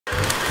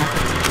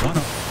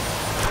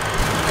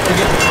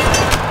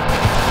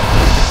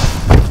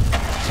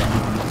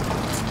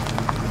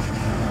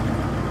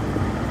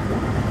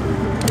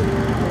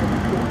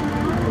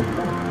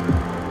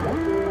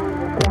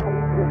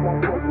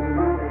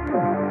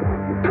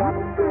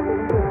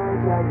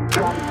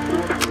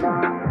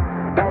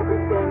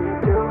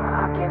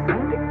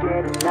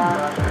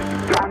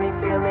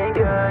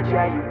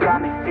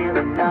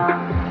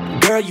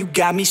Girl, you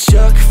got me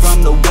shook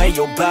from the way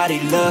your body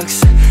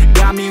looks.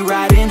 Got me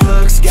riding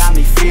hooks, got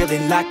me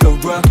feeling like a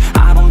rook.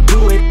 I don't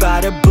do it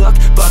by the book,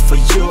 but for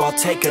you I'll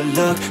take a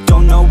look.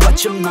 Don't know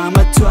what your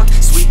mama took,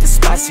 sweet and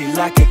spicy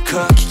like a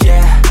cook,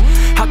 yeah.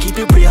 I'll keep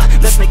it real,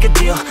 let's make a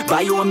deal.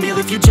 Buy you a meal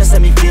if you just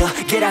let me feel.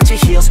 Get out your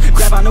heels,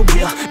 grab on the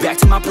wheel. Back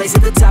to my place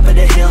at the top of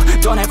the hill.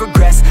 Don't have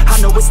regrets, I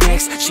know what's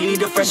next. She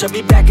need a fresh, I'll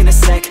be back in a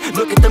sec.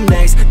 Look at them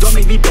legs, don't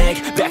make me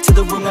beg. Back to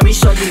the room, let me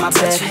show you my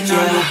bed. Touching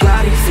on your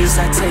body feels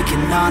like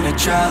taking on a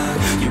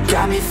drug. You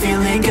got me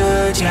feeling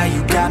good, yeah,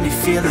 you got me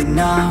feeling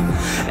numb.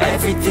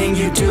 Everything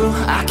you do,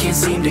 I can't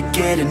seem to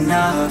get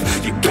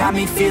enough. You got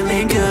me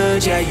feeling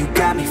good, yeah, you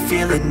got me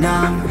feeling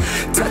numb.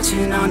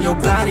 Touching on your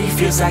body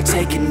feels like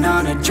taking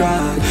on a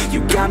drug.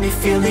 You got me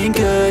feeling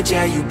good,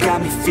 yeah, you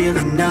got me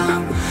feeling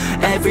numb.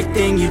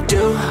 Everything you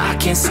do, I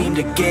can't seem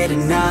to get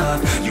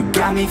enough. You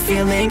got me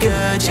feeling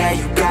good, yeah,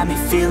 you got me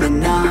feeling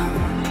numb.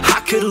 I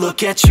could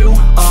look at you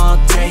all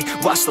day,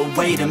 watch the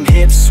way them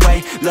hips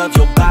sway. Love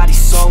your body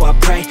so I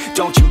pray,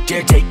 don't you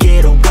dare take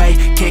it away.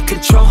 Can't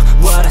control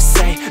what I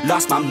say,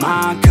 lost my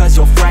mind cause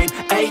your frame.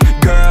 Hey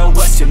girl,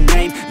 what's your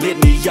name?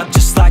 Lit me up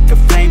just like a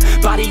flame.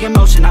 Body in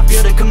motion, I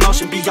feel the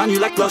commotion. Beyond you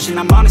like lotion,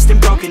 I'm honest and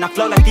broken. I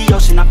flow like the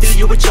ocean, I feel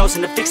you were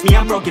chosen to fix me,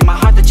 I'm broken. My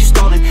heart that you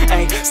stolen,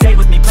 hey. Stay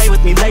with me, play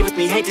with me, lay with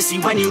me. Hate to see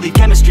when you leave,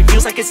 chemistry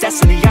feels like it's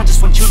destiny. I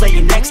just want you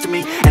laying next to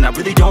me, and I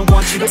really don't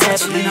want you to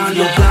ever leave. On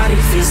your body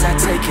feels like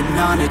taking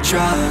on a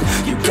drug.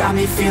 You got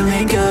me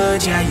feeling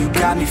good, yeah, you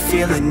got me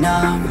feeling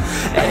numb.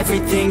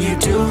 Everything you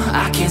do,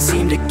 I can't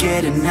seem to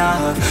get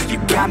enough. You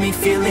got me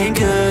feeling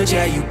good,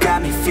 yeah, you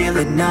got me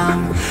feeling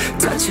numb.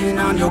 Touching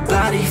on your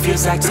body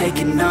feels like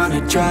taking on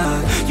a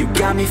drug. You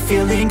got me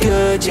feeling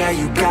good, yeah,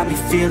 you got me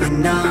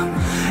feeling numb.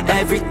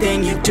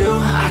 Everything you do,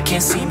 I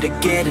can't seem to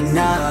get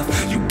enough.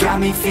 You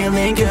got me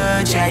feeling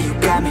good, yeah, you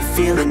got me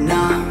feeling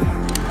numb.